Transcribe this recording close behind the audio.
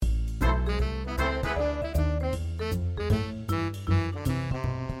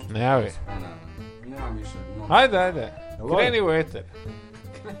Najavi. Nema više. Ajde. Kreni u eter.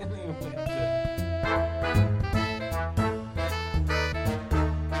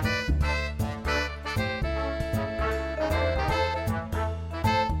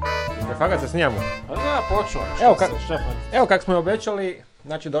 Fakat se snijamo. A da, počeo. Evo kak smo obećali,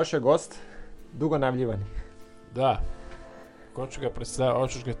 znači došao je gost, dugo najavljivani. Da. Ko ću ga predstaviti?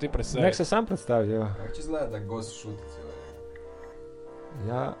 Hoćeš ga ti predstaviti? Nek se sam predstavi, evo. Kako će izgledati da gost šuti cijelo vrijeme?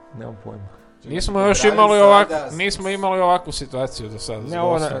 Ja nemam pojma. Nismo još imali ovakvu situaciju do sada. Ne,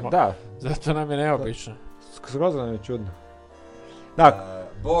 ovo da. Zato nam je neobično. Skroz nam je čudno. Da.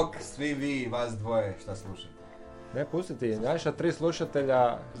 Bog, svi vi, vas dvoje, šta slušate? Ne, pustiti, naša 3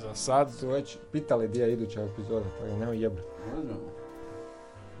 slušatelja za sad su već pitali gdje je iduća epizoda, tako da nemoj jebati.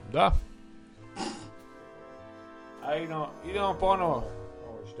 Da. Idemo ponovo.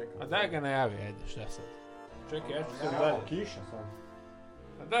 A daj ga najavi, ajde, šta sad? Čekaj, ja ću se dalje. Kiša sad.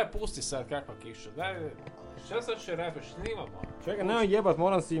 A daj, pusti sad kakva kiša, daj, šta sad će rapiš, snimamo. Čekaj, nemoj jebat,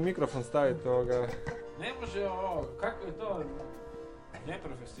 moram si mikrofon staviti ovoga. Ne može ovo, kako je to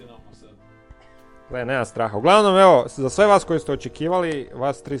neprofesionalno sad. Gle, nema straha. Uglavnom, evo, za sve vas koji ste očekivali,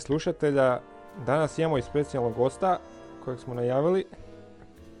 vas 3 slušatelja, danas imamo i specijalnog gosta kojeg smo najavili.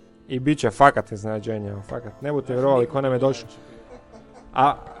 I bit će fakat iznenađenje, fakat. Ne budete vjerovali ko nam je došao.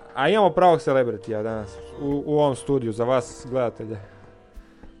 A imamo pravog celebritija danas u ovom studiju za vas gledatelje.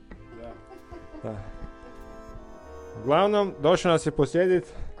 Da. Uglavnom, došao nas je posjediti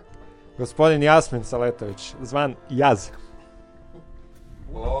gospodin Jasmin Saletović, zvan Jaz.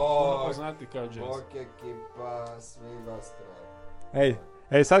 Puno poznati kao Jazz. Bok ekipa, svi vas troje.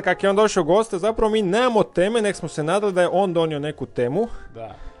 Ej, sad kak je on došao goste, zapravo mi nemamo teme, nek smo se nadali da je on donio neku temu.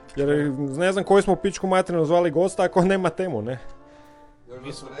 Da. Jer ne znam koju smo pičku materinu zvali gosta ako nema temu, ne? Još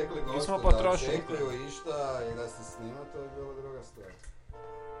da su rekli gostu da očekuju išta i da se snima, to je bilo druga stvar.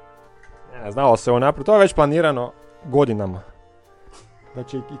 Ne, znalo se ovo naprijed, to je već planirano godinama.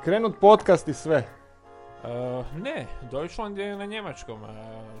 Znači i krenut podcast i sve. Ne, Deutschland je na njemačkom.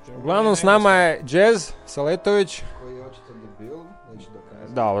 Uglavnom s nama je Jazz Saletović. Koji je očito debil, neće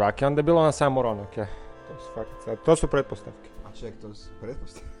dokazati. Da, vrak, je on debil, on sam moron, okej. To su pretpostavke. A ček, to su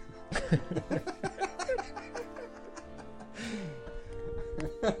pretpostavke.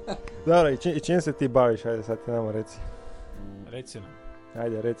 Dobro, i čim se ti baviš, ajde sad ti nama reci. Reci nam.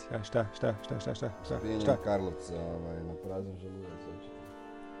 Ajde, reci, šta? Pijenjem Karlovca na prazan želudac.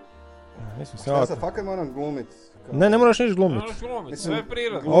 Mislim se šta sad, fakat moram glumit? Ne moraš niš glumit. Ne moraš glumit, sve je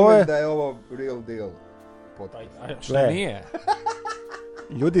prirodno. Glumit da je ovo real deal. Šta nije?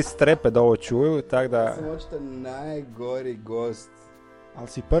 Ljudi strepe da ovo čuju, tak da... Ja sam očito najgori gost. Ali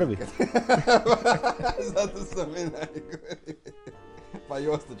si prvi. Zato sam i najgori. Pa i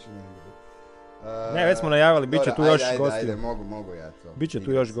ostaću najgori. Ne, već smo najavili, bit će tu još gostiju. Ajde, mogu ja to. Biće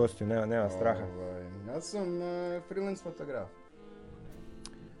tu još gostiju, nema straha. Ja sam freelance fotograf.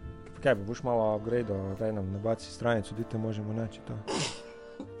 Kaj bi, buš malo upgrade-o, daj nam nabaci stranicu, di te možemo naći to.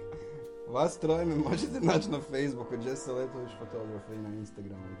 Vas troje me možete naći na Facebooku, Jazz Saletović fotografa, i na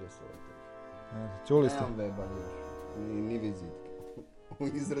Instagramu Jazz Saletović. Čuli ste? Nemam weba još, ni vizitke. U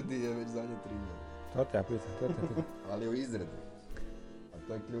izradi je već zadnje 3 godine. To te ja pitam. Ali u izradi. A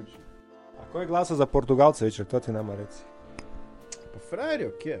to je ključno. A ko je glasao za Portugalce večer, to ti nama reci. Pa frajer je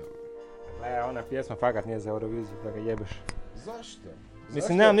okej. Gle, ona pjesma fakat nije za Euroviziju, da ga jebeš. Zašto?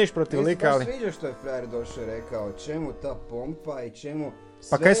 Mislim, nemam niš protiv lika, ali... Mislim, baš sviđa što je frajer došao i rekao, čemu ta pompa i čemu...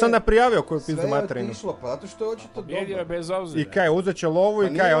 Pa kaj se onda prijavio koju pizdu materinu? Sve je otišlo, pa zato što je očito dobro. Pobjedio je bez obzira. I kaj, uzet će lovu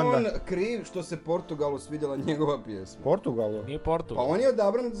i kaj onda? Pa nije on kriv što se Portugalu svidjela njegova pjesma. Portugalu? Nije Portugal. Pa on je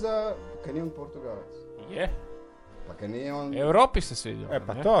odabran za... Kaj nije on Portugalac? Je. Pa kaj nije on... Europi se svidjelo.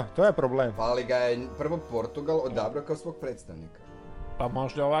 Pa to je problem. Pa ali ga je prvo Portugal odabrao kao svog predstavnika. Pa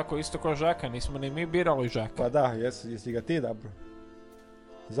možda ovako isto kao Žaka, nismo ni mi birali Žaka. Pa da, jesi ga ti dobro.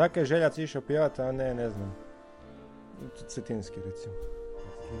 Zaka je Željac išao pjevati, a ne znam. Cetinski recimo.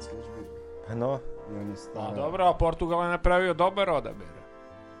 Cetinski već bio. Pa no. Pa dobro, a Portugal je napravio dobar odabir.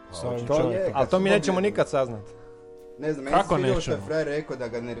 Ali to mi nećemo nikad saznat. Ne znam, meni se sviđalo što je frajer rekao da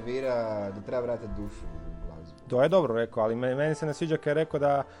ga nervira, da treba vratiti dušu u glazbu. To je dobro rekao, ali meni se ne sviđa kad je rekao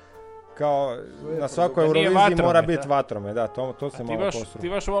da kao na svakoj Euroviziji mora biti vatrome, da, to se malo posru. Ti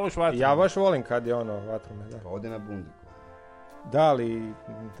baš voliš vatrome? Ja baš volim kad je ono vatrome, da. Pa ode na bundiku. Da, ali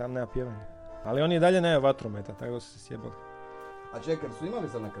tam nema pjevanja. Ali oni i dalje nemaju vatrometa, tako da su se sjebali. A čekaj, su imali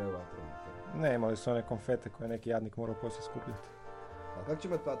sad na kraju vatrometa? Ne, imali su one konfete koje neki jadnik morao poslije skupljati. A kako će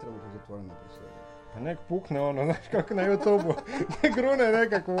biti vatromet u zatvorenom prostoru? Pa nek pukne ono, znaš kako na YouTube-u. Nek grune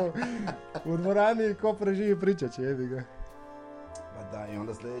nekako u dvorani i ko preživi pričat će, jebi ga. Pa da, i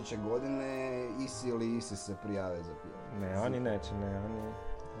onda sljedeće godine Isi ili Isi se prijave za pjevanje. Ne, oni neće,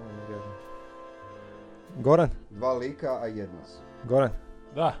 Goran? 2 lika, a jedno su. Goran,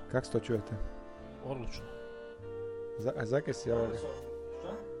 Da, kako se to čujete? odlično. Zakaj si ovoga? Šta?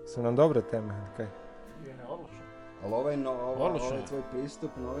 Su nam dobre teme, kaj? Je, odlično. Ali ovaj Odlično. tvoj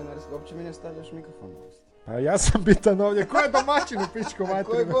pristup novinarski, uopće mi ne stavljaš mikrofon na usta. Pa ja sam bitan ovdje, ko je domaćin u pičku Ko je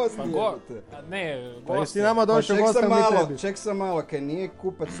materinu? gost? Pa jebote? ne, Pa jesi gosti. ti nama došao Pa gostom mi tebi. ček sam malo, kaj nije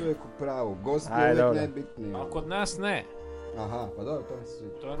kupac uvijek u pravu. Gost je Aj, uvijek dobro. najbitniji. A kod nas ne. Aha, pa dobro, to mi se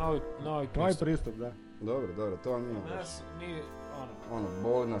sviđa. To je novi Moj pristup. pristup, da. Dobro, to vam Kod ima. nas mi,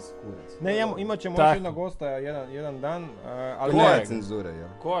 Boli nas kurac. Ne, imat ćemo Tako. još jednog gosta jedan dan, ali Nema ne. cenzure, jel?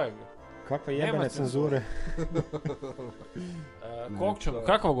 kojeg? Kakve Nema jebene cenzure. cenzure.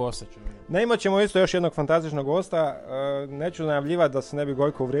 Kakvog gosta ćemo? Ne, imat ćemo isto još jednog fantastičnog gosta. Neću najavljivati da se ne bi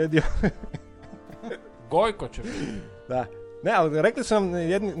Gojko uvrijedio. Gojko će biti. Da. Ne, ali rekli su nam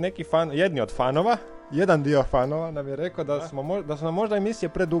jedni od fanova, jedan dio fanova nam je rekao da su nam možda emisije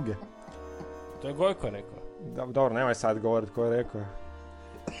preduge. To je Gojko rekao. Dobro, nemoj sad govoriti ko je rekao.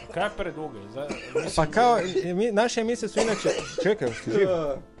 Kaj je preduge? Pa kao, naše emisije su inače... Čekaj, si živ?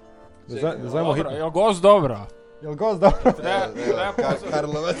 Dobro, je li gost dobro? Jel gost dobro?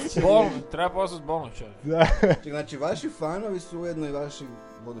 Treba poslati bolničar. Da. Znači, vaši fanovi su ujedno i vaši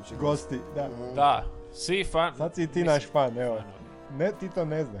budući Gosti, da. Da, svi fan. Sad si i ti naš fan, evo. Ne, ti to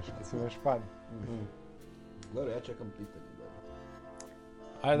ne znaš, da si naš fan. Dobro, ja čekam pitanje.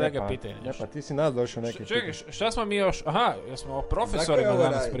 Ajde, da ga pitanje. Ne pa, ti si nas došao neki Čekaj, šta smo mi još... Aha, jesmo o profesorima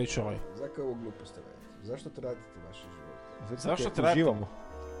danas pričali. Zakaj ovo glupost radite? Zašto tratite vaše živote? Zašto uživamo?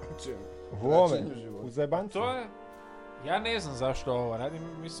 U ovome, u zajebancu. To je... Ja ne znam zašto ovo radim,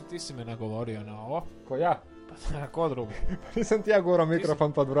 mislim ti si me nagovorio na ovo. Ko ja? Pa ko drugi? Pa nisam ti ja gurao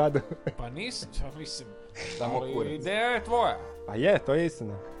mikrofon pod bradu. Pa nisam, mislim. Samo kurac. Ideja je tvoja. Pa je, to je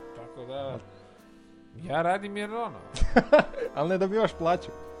istina. Tako da... Ja radim jer ono... Ali ne dobivaš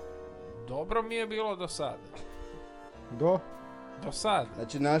plaću. Dobro mi je bilo do sada. Do sad.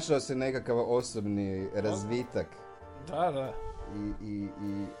 Znači, našao se nekakav osobni razvitak. Da. I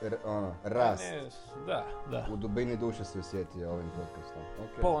rast. Da. U dubini duše se osjetio ovim podcastom.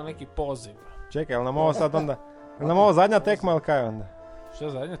 Okay. Neki poziv. Čekaj, jel nam ovo sad onda... Jel nam ovo zadnja tekma ili kaj onda? Šta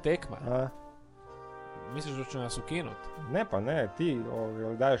zadnja tekma? A? Misliš da će nas ukinut? Ne pa ne, ti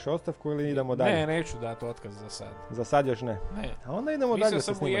daješ ostavku ili idemo dalje? Ne, neću dati otkaz za sad. Za sad još ne? Ne. A onda idemo dalje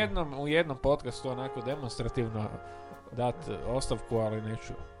sa snimanjem. Mislio sam u jednom podcastu onako demonstrativno dati ostavku, ali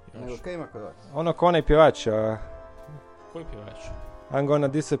neću. Nego kaj ima kod vas? Ono ko onaj pjevač. Koji pjevač? I'm gonna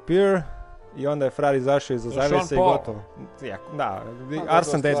disappear. I onda je frar izašao iza zavese i gotovo. Da,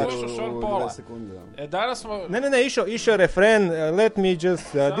 Arsen Dedić. Danas smo... Ne, išao refren, let me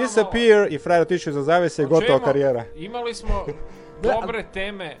just disappear i frar otišao iza zavese i gotovo karijera. Imali smo dobre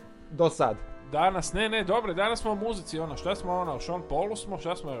teme. Do sad. Danas, dobre, danas smo u muzici, šta smo Sean Paulu smo,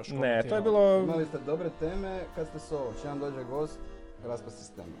 šta smo još komentirali? Ne, to je bilo... Imali ste dobre teme kad ste solo, će vam dođe gost, raspasti s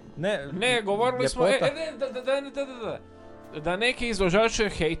temom. Ne, govorili smo, da neke izvođače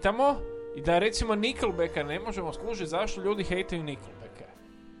hejtamo i da recimo Nickelbacka ne možemo skužiti zašto ljudi hejtaju Nickelbacka.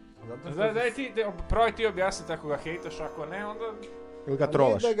 Daj ti, probaj ti objasniti ako ga hejtaš, ako ne, onda... Ili ga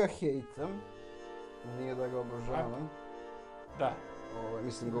trolaš. Nije da ga hejtam, nije da ga obožavam. Da.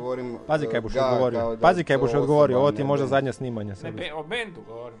 Mislim, govorim... Pazi kaj buš odgovorio. Pazi kaj buš odgovorio, ovo ti je možda zadnje snimanje. Ne, o bendu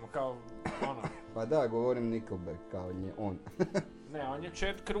govorimo, kao ono. Pa da, govorim Nickelback, kao on. Ne, on je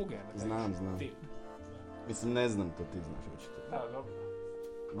Chad Kruger. Znam. Mislim, ne znam, to ti znaš očito. Da, dobro.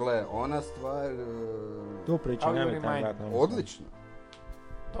 Gle, ona stvar... Tu pričam, nemoj tam gledati. Odlično.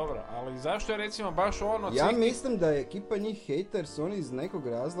 Dobro, ali zašto je recimo baš ono... Ja mislim da je ekipa njih hejter, su oni iz nekog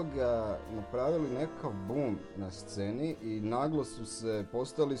razloga napravili nekakav boom na sceni i naglo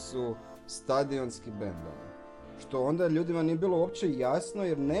postali su stadionski bendovi. Što onda ljudima nije bilo uopće jasno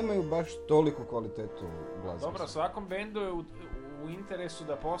jer nemaju baš toliku kvalitetu glazbe. Dobro, svakom bendu je u interesu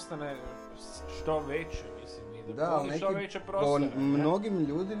da postane što veće, mislim, i da puni što veće prostore. Mnogim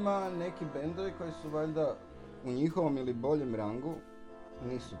ljudima neki bendovi koji su valjda u njihovom ili boljem rangu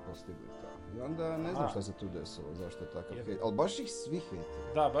nisu postigli to. I onda ne znam šta se tu desilo, zašto je takav hejt. Ali baš ih svi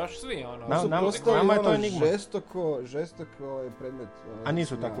hejtaju. Da, baš svi, ono. Nama je to enigma. Žestoko je predmet. A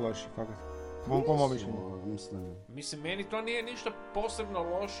nisu tako loši, kako? Po mom mišljenju. Mislim, meni to nije ništa posebno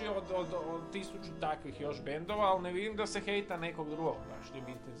lošije od 1000 takvih još bendova, ali ne vidim da se hejta nekog drugog, baš tim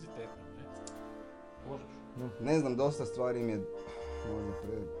intenzitetom, ne? Možeš. Ne znam, dosta stvari mi je možda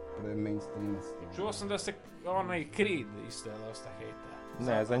pre mainstreamasti. Čuo sam da se onaj Creed isto je dosta hejta.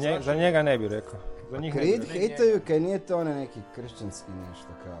 Ne, za njega ne bi rekao. Creed hejtaju kaj nije to onaj neki kršćanski nešto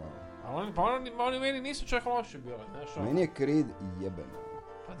kao. Oni meni nisu čak loši bili, znaš ono. Meni je Creed jebeno.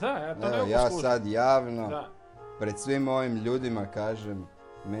 Pa da, ja to ne mogu ja skužiti. sad javno pred svim ovim ljudima kažem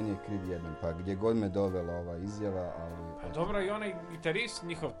meni je kriv jedan, pa gdje god me dovela ova izjava, ali... Pa dobro, i onaj gitarist,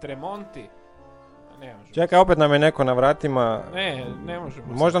 njihov Tremonti. Ne možemo. Čekaj, opet nam je neko na vratima. Ne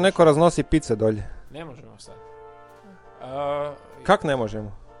možemo. Možda neko raznosi pice dolje. Ne možemo sad. Kak ne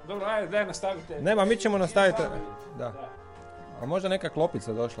možemo? Dobro, ajde, daj nastavite. Nema, mi ćemo nastaviti. Da. A možda neka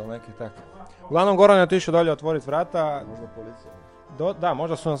klopica došla, neki tak. Uglavnom, Goran je otišao dolje otvoriti vrata. Možda policija. Da,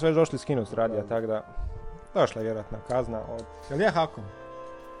 možda su nas već došli skinuti s radija, tako da... Došla je vjerojatna kazna od... Jel je Hakom?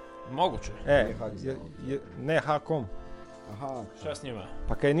 Moguće. Ne Hakom. Aha. Šta s njima?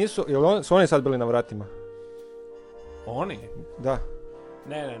 Pa kaj nisu... su oni sad bili na vratima? Oni? Da.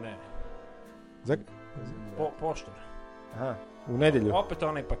 Ne. Poštar. Aha, u nedjelju. Opet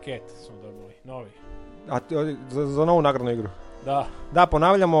onaj paket smo dobili, novi. A za novu nagradnu igru? Da. Da,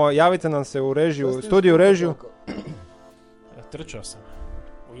 ponavljamo, javite nam se u režiju, studiju režiju. Trčao sam.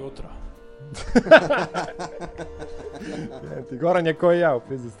 Ujutro. Goran je koji ja u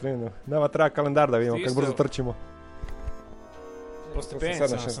pizdu strinu. Nama treba kalendar da vidimo kako brzo trčimo. Po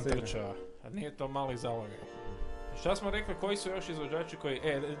stepenicama sam trčao, a nije to mali zalogaj. Šta smo rekli, koji su još izvođači koji...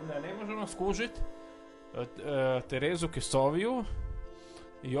 ne možemo skužit Terezu Kesoviju,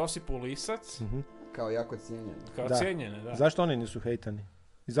 Josipu Lisac. Mm-hmm. Kao jako cijenjene. Kao cijenjene, da. Zašto oni nisu hejtani?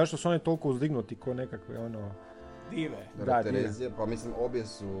 I zašto su oni toliko uzdignuti ko nekakve ono... Dive. Da, Terezija, pa mislim obje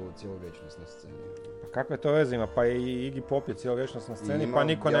su cijelovječnost na sceni. Pa kakve to veze ima? Pa i Iggy Pop je cijelovječnost na sceni, pa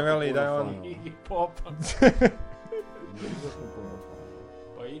niko ne veli da je on... Iggy Popa.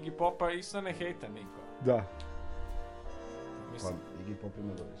 Pa Iggy Popa isto ne hejta niko. Da. Mislim... Pa Iggy Pop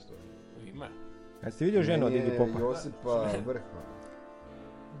ima dobro istoriju. Ima. Jesi vidio ženu od Iggy Popa? Josipa Vrha.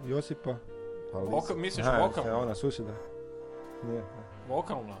 Josipa? Misliš vokalna? Ona susjeda. Nije.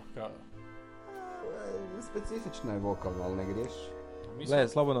 Vokalna? Specifična je vokalna, ali ne griješi. Gle,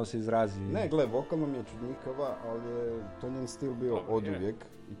 slobodno se izrazi. Ne, gle, vokalno mi je čudnikava, ali je to njen stil bio od uvijek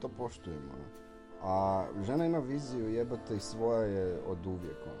i to poštujemo. A žena ima viziju, jebate, i svoja je od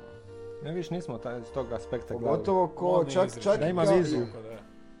uvijek. Ne, viš, nismo s tog aspekta gledali. Gotovo ko, čak da ima viziju.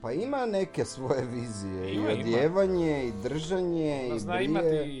 Pa ima neke svoje vizije, i odjevanje, i držanje, i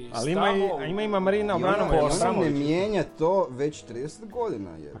brije. Ali ima Marina Obranović. Ona ne mijenja to već 30 godina.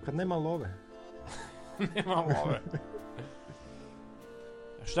 Pa kad nema love. Nema love.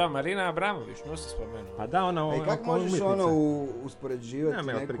 Šta, Marina Abramović, nju si spomenuo. Pa da, ona umjetnica. Kako možeš uspoređivati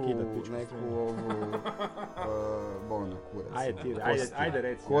neku ovu bolnu kurac? Ajde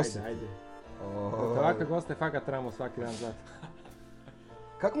reci, ajde. Ovakve goste fakat trebamo svaki dan zvati.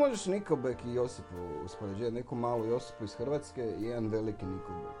 Kako možeš Nickelback i Josipu uspoređivati? Neku malu Josipu iz Hrvatske i jedan veliki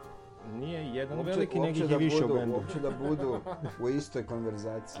Nickelback? Nije jedan veliki, nego je više u bendu. Uopće da budu u istoj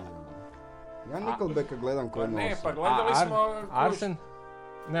konverzaciji. Ja Nickelbacka gledam koji nosim. Ne, pa gledali smo... Arsen?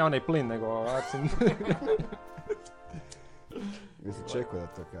 Ne onaj plin, nego Arsen. Jesi čekao da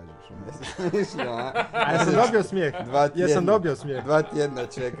to kažeš? Jesam dobio smijeh. Jesam dobio smijeh. 2 tjedna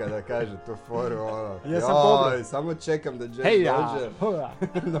čeka da kaže tu foru, ono. Jesam pobro. Samo čekam da Jack dođe.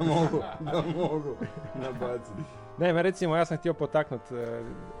 da mogu nabaciti. Ne, recimo, ja sam htio potaknuti,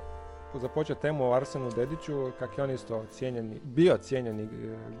 započeti temu o Arsenu Dediću, kak je on isto bio cijenjeni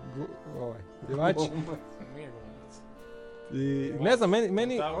pjevač. I ne znam,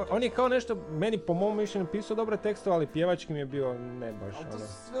 on je kao nešto, meni po mom mišljenju pisao dobre tekstove, ali pjevački mi je bio ne baš. Ali to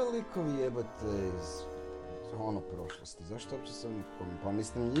su sve likovi jebate iz prošlosti, zašto uopće se oni pomiju? Pa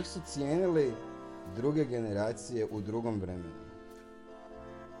mislim, njih su cijenili druge generacije u drugom vremenu.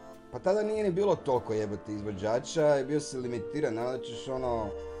 Pa tada nije ni bilo toliko jebate izvođača i bio si limitiran, da ćeš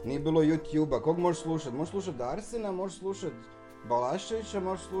nije bilo YouTube-a, kog možeš slušati? Možeš slušati Arsena, možeš slušati Balaševića,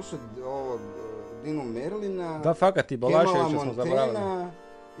 možeš slušati Dinu Merlina, da, fakat i Balaševića smo zaboravili.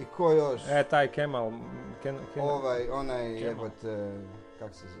 I ko još? Taj Kemal. Onaj jebote,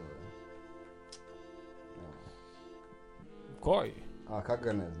 kak se zove? Koji? A, kak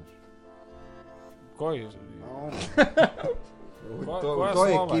ga ne znaš? Koji?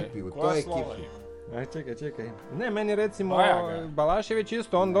 U toj ekipi. Aj, čekaj. Ne, meni recimo Balašević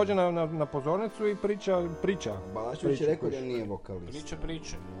isto, on dođe na pozornicu i priča. Balašević je rekao da nije vokalist.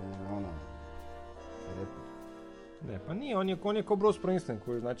 Priča. Ne, pa nije, on je ko Bruce Springsteen,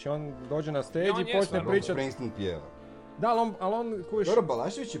 znači on dođe na stage i počne pričati. Bruce Springsteen pjeva. Da, ali on kuviš... Dobro,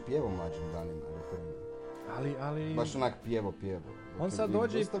 Balašević je pjevao mlađim danima. Ali... Baš onak pjevo. On sad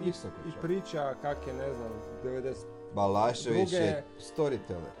dođe i priča kak je, ne znam, 90... Balašević je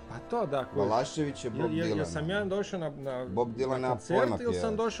storyteller. Pa to da. Balašević je Bob Dylan. Jel sam ja došao na Bob Dylan koncert ili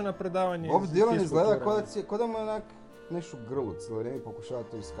sam došao na predavanje? Bob Dylan izgleda ko da mu onak nešu grlu, cijelo vrijeme pokušava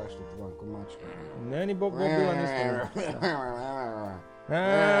to iskašljati van kod mačka. Ne, ni Bob Dylan isto.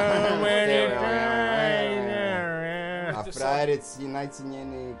 A frajerec i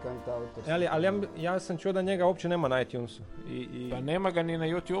najcijenjeniji kantautor. Ali ja sam čuo da njega uopće nema na iTunesu. Pa nema ga ni na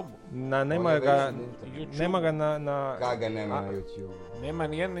YouTube-u. Nema ga na... Kako ga nema na YouTube-u? Nema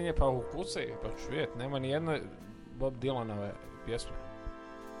ni jedne, pa ukucaj, pa ću vidjeti, nema ni jedne Bob Dylanove pjesme.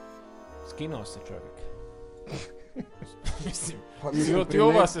 Skinuo se čovjek. Mislim,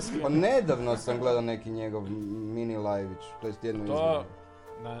 YouTube-a se skinuo. Pa nedavno sam gledao neki njegov mini live-ić, to jest jednu izgleda.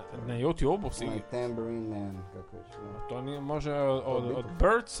 Na YouTube-u si... Tambourine Man, kako je što. To nije može od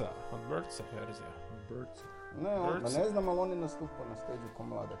Birdsa verzija. Ne znam, ali on je nastupao na stage ko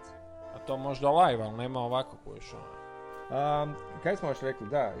mladac. A to možda live, ali nema ovako kojiš ono. Kaj smo još rekli,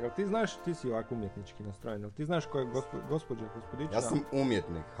 da, jel ti znaš, ti si ovako umjetnički nastrojen, jel ti znaš ko je gospodična? Ja sam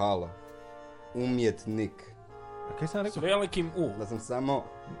umjetnik, halo. Umjetnik. A kaj sam rekao? S velikim U. Da sam samo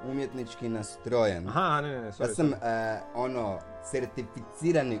umjetnički nastrojen. Aha, ne, sorry. Ja sam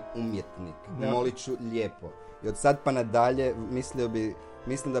certificirani umjetnik, molit ću lijepo. I od sad pa nadalje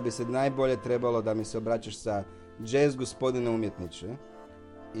mislim da bi se najbolje trebalo da mi se obraćaš sa jazz gospodine umjetniče.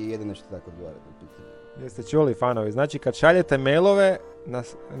 I jedino ću tako odgovarati na pitanje. Jeste čuli, fanovi, znači kad šaljete mailove,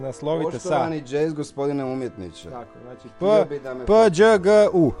 naslovite sa... Poštovani jazz gospodine umjetniče. Tako, znači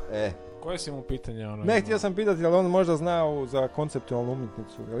PJGU. Koje si mu pitanje ono? Ne, htio sam pitati, ali on možda zna za konceptualnu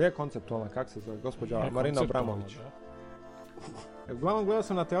umjetnicu. Jel je konceptualna, kak se zove, gospođa Marina Abramović? Uglavnom gledao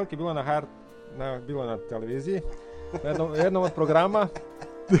sam na telki, bilo na televiziji, jednom od programa.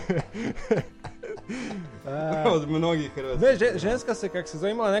 Od mnogih hrvatskih. Ženska se, kak se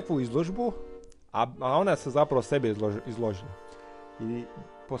zove, imala neku izložbu, a ona se zapravo sebi izložila. I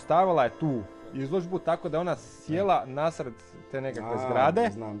postavila je tu izložbu tako da ona sjela nasred te nekakve zgrade.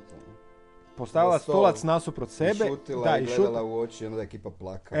 Znam to. Postavila stolac nasuprot sebe. I šutila i gledala u oči i onda ekipa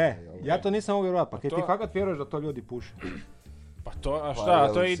plakala. Ja to nisam mogu vjerovati. Pa kaj ti fakat vjeruješ da to ljudi puše? Pa to, a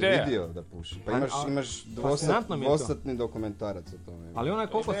šta, to je ideja. Vidio da puši. Pa imaš dvosatni dokumentarac o tome. Ali ona je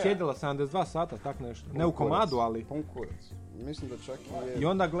koliko sjedila, 72 sata, tak nešto. Ne u komadu, ali... Pun kurac. Mislim da čak i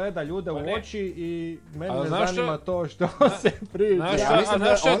onda gleda ljude u oči i meni ne zanima to što se priča. Ja mislim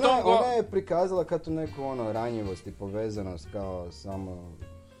da ona je prikazala kao tu neku ranjivost i povezanost kao samo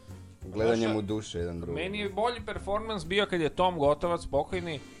gledanjem u duše jedan drugi. Meni je bolji performans bio kad je Tom Gotovac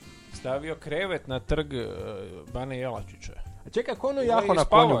pokojni stavio krevet na trg Bane Jelačića. A čekaj, ko ono jahao na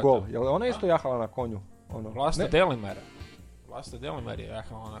konju gol? Je li ona isto jahala na konju? Vlasta Delimara. Vlasta Delimar je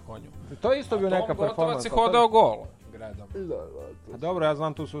jahala na konju. To je isto bio neka performans. Tom Gotovac je hodao gol gradom. A dobro, ja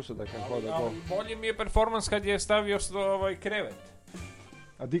znam tu suseda kad hodao gol. Bolji mi je performans kad je stavio krevet.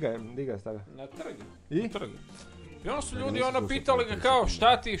 A di ga je stavio? Na trg. I? Na trg. I onda su ljudi pitali ga kao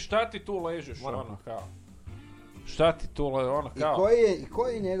šta ti tu ležiš, kao. Šta ti tu kao? I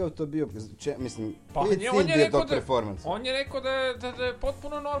koji je njegov to bio, mislim, koji je cilj bio tog performansa? On je rekao da je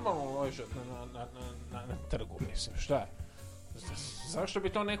potpuno normalno ležati na trgu, mislim, šta je? Zašto bi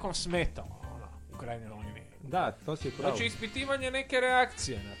to nekom smetalo, u krajnjoj liniji? Da, to si pravo. Znači, ispitivanje neke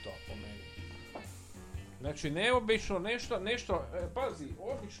reakcije na to, po meni. Znači, neobično nešto, pazi,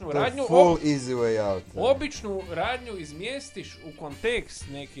 običnu radnju... Full easy way out. Običnu radnju izmjestiš u kontekst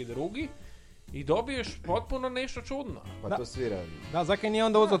neki drugi i dobiješ potpuno nešto čudno. Pa to svi radi. Da, zakaj nije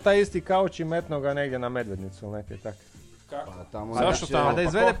onda uzeo taj isti kauč i metno ga negdje na Medvednicu ili neke tako? Kako? Zašto tamo? A da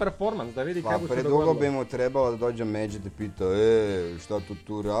izvede performans, da vidi kako se dogodilo. Predugo bi mu trebalo da dođe Međid i pita, šta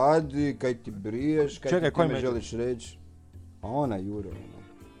tu radi, kaj ti briješ, kaj ti me želiš reći? A ona Juro.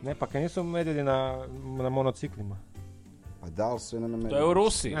 Ne, pa kaj nisu medvjedi na monociklima? Pa da li su na medvjedi? To je u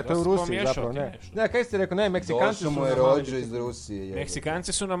Rusiji. Ne, to je u Rusiji zapravo, ne. Ne, kaj ste rekao, ne, Meksikanci su na malim biciklima. Iz Rusije.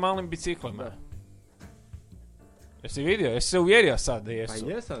 Meksikanci su na malim biciklima. Jesi vidio? Jesi se uvjerio sad da jesu?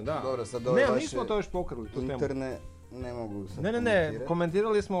 Pa jesam, da. Dobro, sad ne, nismo to još pokrili, tu temu. Ne mogu sad komentirati.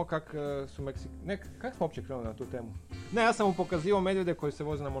 Komentirali smo kak su kako smo uopće krenuli na tu temu? Ne, ja sam mu pokazivao medvjede koji se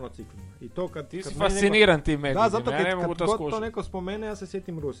voze na monociklima. I to kad ti si fasciniran tim medvjedima, da, zato ja ne mogu to skušati. To neko spomene, ja se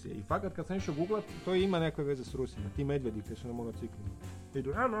sjetim Rusije. I fakat kad sam išao googlat, to ima neke veze s Rusijama. Ti medvjedi koji su na monociklima.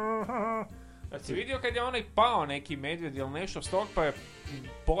 Idu, Da si vidio kad je onaj pao neki medvjed ili nešto s tog, pa je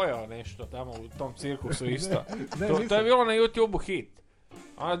pojao nešto tamo u tom cirkusu isto. To je bilo na YouTube-u hit.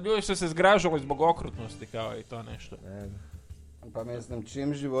 A ljudi su se zgražali zbog okrutnosti kao i to nešto. Pa mislim,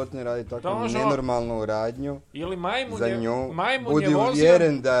 čim životinje radi tako nenormalnu radnju ili za nju, budi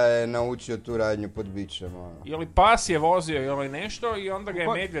uvjeren da je naučio tu radnju pod bićem. Ili pas je vozio ili nešto i onda ga je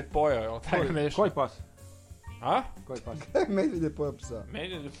medvjed pojao. Koji pas? A? Koji pas? Medvjed je pojao psa.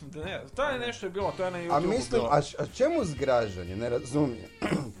 To je nešto bilo, to je na YouTube-u. A mislim, a čemu zgražanje? Ne razumijem.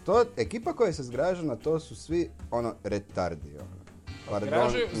 Ekipa koja se zgraža na to su svi retardi. Pardon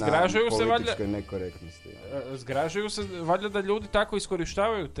zgražaju na se političkoj nekorektnosti. Zgražaju se valjda da ljudi tako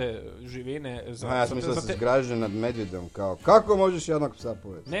iskorištavaju te živine. Ja sam mislio da se zgražaju nad medvjedom, kao kako možeš jednog psa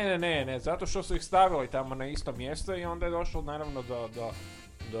pojesti? Ne, zato što su ih stavili tamo na isto mjesto i onda je došlo naravno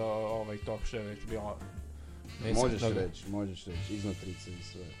do tog što je već bilo. Možeš reći, iznutrice i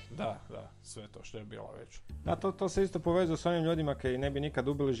sve. Da, sve to što je bilo već. Da, to se isto povezuje s onim ljudima koji ne bi nikad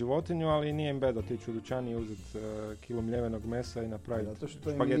ubili životinju, ali nije im bed otići u dućan i uzeti kilu mljevenog mesa i napraviti zato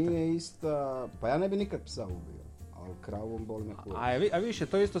što špagete. Nije ista, pa ja ne bi nikad psa ubio, ali kravom boli me kuda. A više,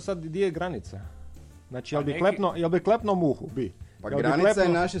 to isto sad gdje je granica? Znači, jel bi klepno muhu? Bi. Pa granica je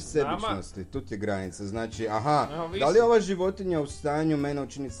naše sebičnosti, tu ti je granica. Znači, da li je ova životinja u stanju mene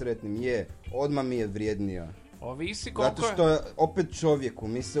učiniti sretnim? Je, odmah mi je vrijednija. Ovisi koliko zato što opet čovjeku,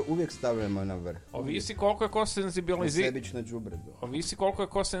 mi se uvijek stavljamo na vrh. Ovisi koliko je ko senzibiliziran. Sebična đubredo. Ovisi koliko je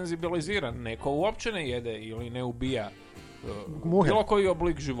ko senzibiliziran. Neko uopće ne jede ili ne ubija bilo koji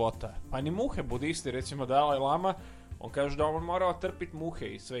oblik života. Pa ni muhe, budisti, recimo Dalaj Lama, on kaže da on mora otrpiti muhe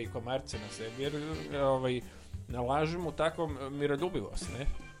i sve i komarce na sebi, jer nalaže mu takvu miroljubivost, ne?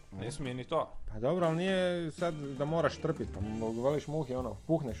 Ne smije ni to. Pa dobro, ali nije sad da moraš trpiti, pa voliš muhe,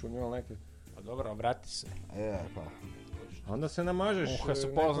 puhneš u nju neke. Pa dobro, vrati se. Pa. Onda se namažeš muhe su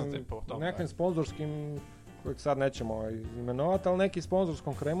poznate po tom. Nekim sponzorskim, kojeg sad nećemo imenovati, ali neki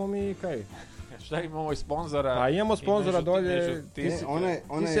sponzorskom kremom i kaj? Šta imamo i sponzora? Pa imamo sponzora dolje. Ti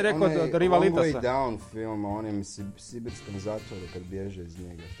si rekao da Rivalitas. Long Way Down film o onim sibirskom zatvoru kad bježe iz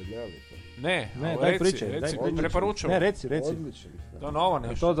njega. Ste gledali to? Ne, daj pričaj. Preporučujem. Ne, reci. Odličan film. To novo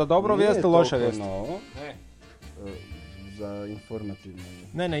nešto. To za dobro vijest ili loša vijest? Novo. Ne. Za informativno.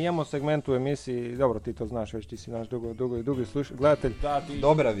 Ne, imamo segment u emisiji, dobro ti to znaš već, ti si naš dugi gledatelj.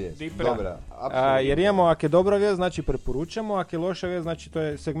 Dobra vijest, dobra, apsolutno. Jer imamo, ako je dobra vijest, znači preporučamo, ako je loša vijest, znači to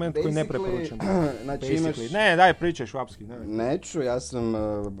je segment koji ne preporučamo. Znači imaš... Ne, daj pričaj švapski. Neću, ja sam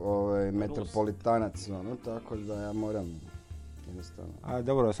metropolitanac, tako da ja moram jednostavno.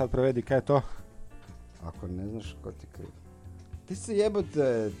 Dobro, sad prevedi, kaj je to? Ako ne znaš, ko ti kriv. Ti si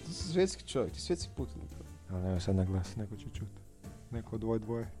jebote, ti si svjetski čovjek, ti svjetski putnik. Ali nema sad na glas, neko će čuti. Neko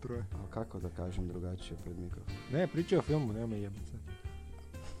dvoje, troje. A kako da kažem drugačije pred mikrofon? Ne, pričaj o filmu, nema jebati.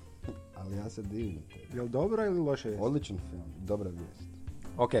 Ali ja se divim. Jel dobra ili loša vijest? Odličan film, dobra vijest.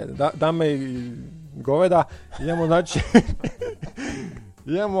 Ok, dame i goveda, imamo znači...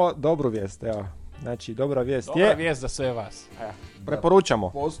 imamo dobru vijest, evo. Znači, dobra vijest je... Dobra vijest za sve vas. Preporučamo.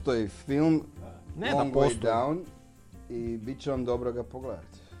 Postoji film Long Way Down i bit će vam dobro ga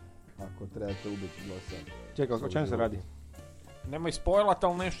pogledati. Ako trebate ubiti 2 sata. Čekaj, o čem se radi? Nemoj spojlat,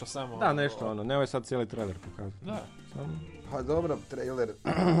 ali nešto samo. Da, nešto nemoj sad cijeli trailer pokazati. Da. Pa dobro, trailer.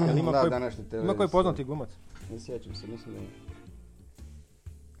 Današnji trailer. Ima koji poznati glumac? Ne sjećam se, mislim da ima.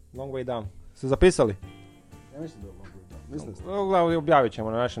 Long Way Down. Ste zapisali? Ja mislim da je Long Way Down. Objavit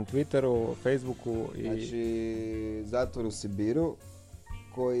ćemo na našem Twitteru, Facebooku i... Znači, zatvor u Sibiru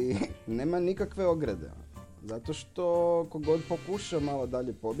koji nema nikakve ograde. Zato što kogod pokuša malo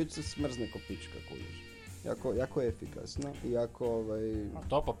dalje pobjeći se smrzne ko pička kužiš. Jako efikasno i jako A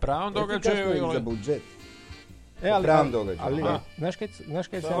to po pravom događaju ili... Efikasno i za budžet. Ali, pravom događaju. Ali, znaš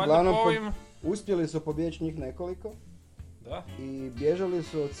kaj se... Uglavnom, uspjeli su pobjeći njih nekoliko. Da. I bježali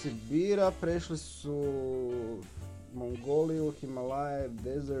su od Sibira, prešli su Mongoliju, Himalaje,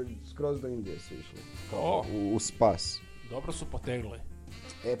 desert, skroz do Indije su išli. U spas. Dobro su potegli.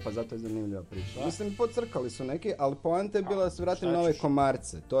 Pa zato je zanimljiva priča. Da. Mislim, podcrkali su neki, ali poanta je bila da se vratili na ove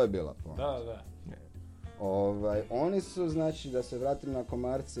komarce. To je bila poanta. Da. Oni su, znači, da se vratili na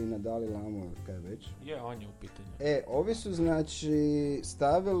komarce i na Dalaj Lamu, kaj već. Je, on je u pitanju. Ovi su, znači,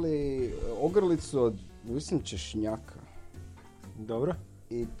 stavili ogrlicu od, mislim, češnjaka. Dobro.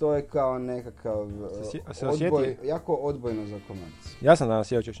 I to je kao nekakav jako odbojno za komarce. Ja sam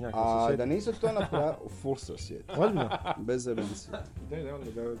danas jeo češnjaka. A da nisu to napravili, full se osjeti. Ozbiljno? Bez evencije.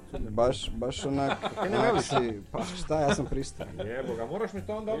 Da. Baš onak, pa šta, ja sam pristao. Jebo ga, moraš mi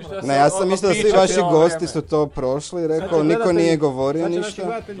to onda Ne, ja sam mislio da svi vaši gosti su to prošli, rekao, niko nije govorio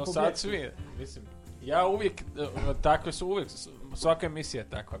ništa. No sad svi, mislim, ja uvijek, takve su uvijek, svaka emisija je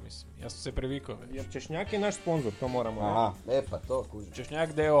takva, mislim. Ja sam se previkao već. Jer češnjak je naš sponzor, to moramo. Aha, pa to kužim.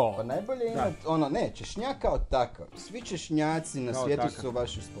 Češnjak D.O. Pa najbolje imati, češnjak kao takav. Svi češnjaci na svijetu su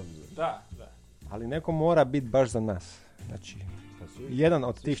vaši sponzori. Da. Ali neko mora biti baš za nas. Znači, jedan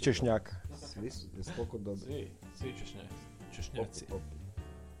od tih češnjaka. Svi su, je spoko dobro. Svi češnjaci.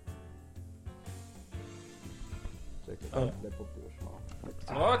 Čekaj, da popiješ malo.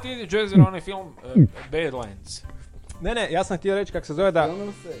 Ovo ti ide Jazzer, onaj film Badlands. Ne, ja sam htio reći kako se zove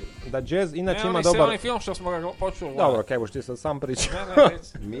da jazz inače ima dobar... Ne, onaj film što smo ga počuli. Dobro, kaj boš ti sad sam pričao.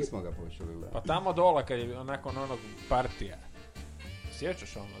 Mi smo ga počuli. Pa tamo dola kad je nakon onog partija.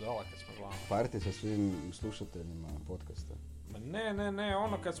 sjećaš ono dole kad smo gledali? Parti sa svim slušateljima podcasta. Ne,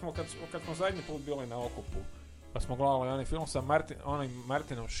 ono kad smo zadnji put bili na okupu. Pa smo gledali onaj film sa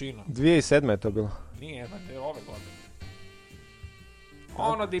Martinom Shinom. 2007. je to bilo. Nije, te ove godine.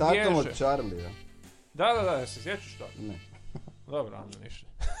 Ono di Tatom bježe. od Charlie, ja. Da, se sjećaš to? Ne. Dobro, onda ništa.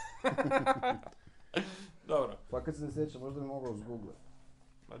 Dobro. Pa kad se ne sjeća, možda bi mogao zgooglat.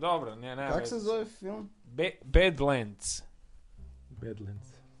 Pa dobro, ne. Kak se zove film? Badlands. Badlands.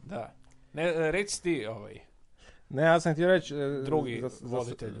 Da. Ne, reci ti Ne, ja sam htio reći... drugi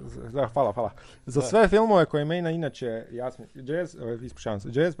voditelj. Hvala. Za sve filmove koje meni inače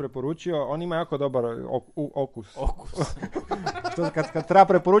Jazz preporučio, on ima jako dobar okus. Kad treba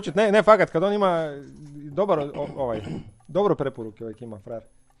preporučiti, ne fakat, kad on ima dobro preporuke uvijek ima, frar.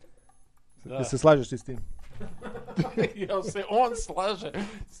 Da se slažeš ti s tim? Jel se on slaže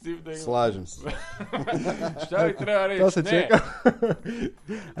s tim da ima? Slažem se. Šta li treba reći? To se čeka.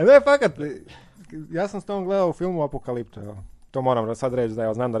 A ne, fakat, ja sam s tom gledao u filmu Apokalipto, evo. To moram sad reći, da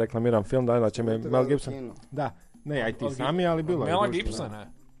ja znam da reklamiram film, da će me Mel Gibson... Da, ne, aj ti sami, ali bilo je. Mela Gibsona?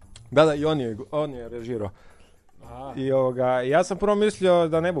 Da, i on je režirao. I ja sam prvo mislio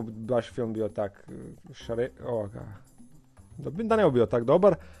da ne bi baš film bio tak da ne bi bio tak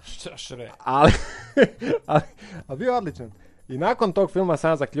dobar. Ali bio odličan. I nakon tog filma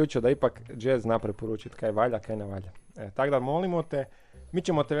sam zaključio da ipak Jazz zna preporučiti kaj valja, kaj ne valja. Tako da molimo te, mi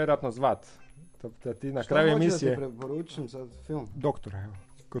ćemo te vjerojatno zvat. Da ti na kraju emisije... Šta hoće da ti preporučim sad film? Doktora, evo.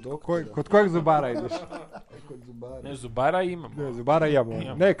 Kod kojeg zubara ideš? Kod zubara. Ne, zubara imamo. Ne, zubara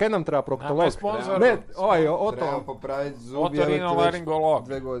imamo. Ne, kaj nam treba proktolog? Trebamo popraviti zub. Otorinolaringolog.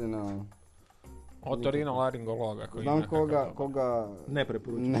 2 godine. Otorinolaringolog. Znam koga... Ne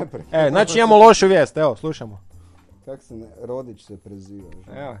preporučujem. Ne preporučujem. Znači imamo lošu vijest, evo, slušamo. Kak se Rodić se preziva.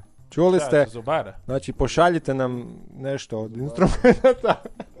 Evo, čuli ste. Zubara. Znači, pošaljite nam nešto od instrumenta.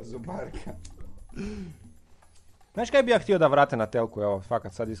 Zubarka. Znaš kaj bi ja htio da vrate na telku, evo,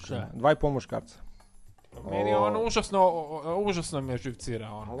 fakat sad iskreno. 2,5 muškarca. Meni je on užasno me živcira.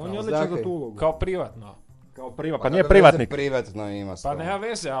 Ali on je odličan za tu ulogu. Kao privatno. Pa nije privatnik. Privatno ima Pa nema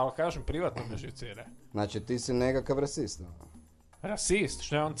veze, ali kažem, privatno me živcira. Znači ti si nekakav rasist. Rasist?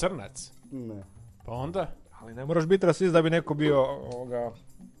 Što je on crnac? Ne. Pa onda? Ali ne moraš biti rasist da bi neko bio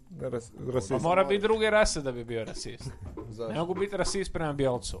rasist. Pa mora biti druge rase da bi bio rasist. Ne mogu biti rasist prema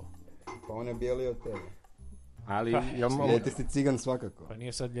bijelcu. Pa on je bijeli od tebe. Ali ti si cigan svakako. Pa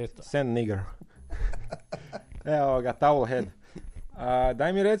nije sad ljeto. Sand nigger. Evo ga, towel head.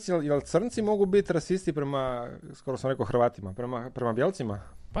 Daj mi reci, jel crnci mogu biti rasisti prema, skoro sam rekao Hrvatima, prema bijelcima?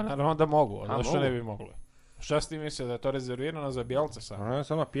 Pa naravno da mogu, zašto ne bi mogli? Šta si ti mislio da je to rezervirano za bijelce samo? Ne,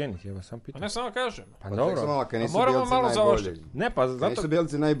 samo pijenih, jeba, sam pitan. Pa ne samo kažem. Pa dobro. Moramo malo zaoštriti. Ne, pa zato... Nisu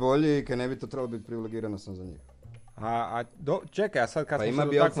bijelci najbolji i kad ne bi to trebalo biti privilegirano sam za njih. Čekaj, a sad kad pa smo ima se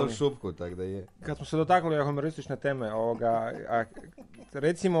bijelca u šupku, tak da je. Kad smo se dotaknuli humoristične teme,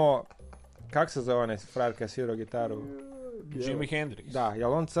 recimo, kak se zove onaj frajer kad je svirao gitaru? Jimi Hendrix. Da, je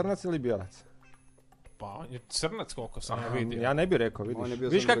li on crnac ili bijelac? Pa on je crnac koliko sam ja vidio. Ja ne bih rekao, vidiš.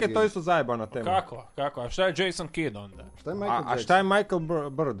 Viš kak je to isto zajebana tema. Kako? A šta je Jason Kidd onda? A šta je Michael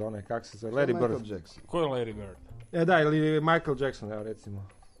Bird, onaj, kak se zove? Larry Bird. Ko je Larry Bird? Da, ili Michael Jackson, evo recimo.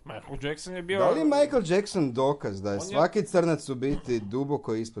 Michael Jackson je bio... Da li je Michael Jackson dokaz da je svaki crnac u biti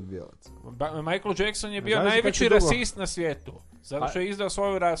duboko ispod bijelaca? Michael Jackson je bio najveći rasist na svijetu. Zato što je izdao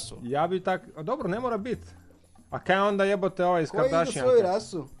svoju rasu. Ja bi tak... Dobro, ne mora biti. A kaj onda jebote ovaj iz Kardashianka? Ko je izdao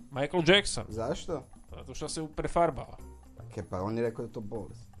svoju rasu? Michael Jackson. Zašto? Zato što se prefarbao. Pa on je rekao da je to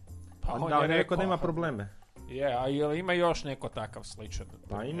bolest. Pa on je rekao da ima probleme. A jel ima još neko takav sličan?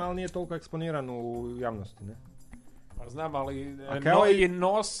 Pa ima, ali nije toliko eksponiran u javnosti, ne? Pa znam, ali i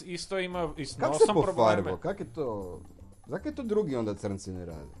nos isto ima i s nosom probleme. Kak je to? Zakaj je to drugi onda crnci ne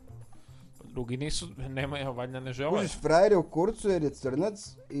rade? Drugi nisu, nemaju, valjda ne žele. Užiš, frajer je u kurcu jer je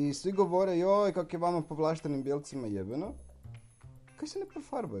crnac i svi govore joj kak je vama povlaštenim bijelcima jebeno. Kaj se ne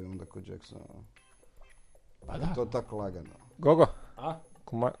prefarbaju onda kod Jacksona? Pa da. To tako lagano. Gogo,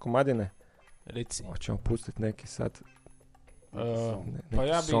 komadine. Reci. Hoćemo pustiti neki sad. Pa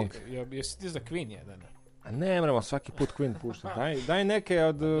jesi ti za Queen jedan? A ne moramo svaki put Queen puštati. Daj neke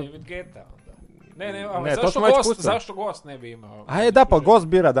od... David Guetta onda. Ne, zašto gost ne bi imao? Pa gost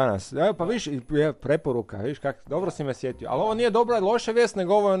bira danas. Pa viš, preporuka, viš kak, dobro si me sjetio. Ali ovo nije dobra, loša vijest,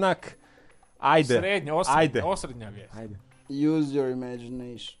 nego ovo je onak, ajde. Osrednja vijest. Ajde. Use your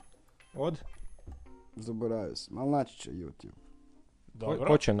imagination. Od? Zaboravio sam, ali naći će YouTube. Dobro.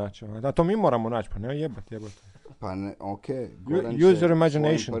 Ko će naći? Da, to mi moramo naći, pa ne jebat. Pa ne, Use your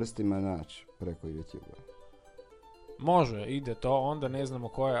imagination. Svojim prstima naći preko YouTube-a. Može, ide to, onda ne znamo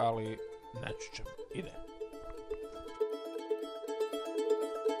koje, ali naći ćemo. Ide.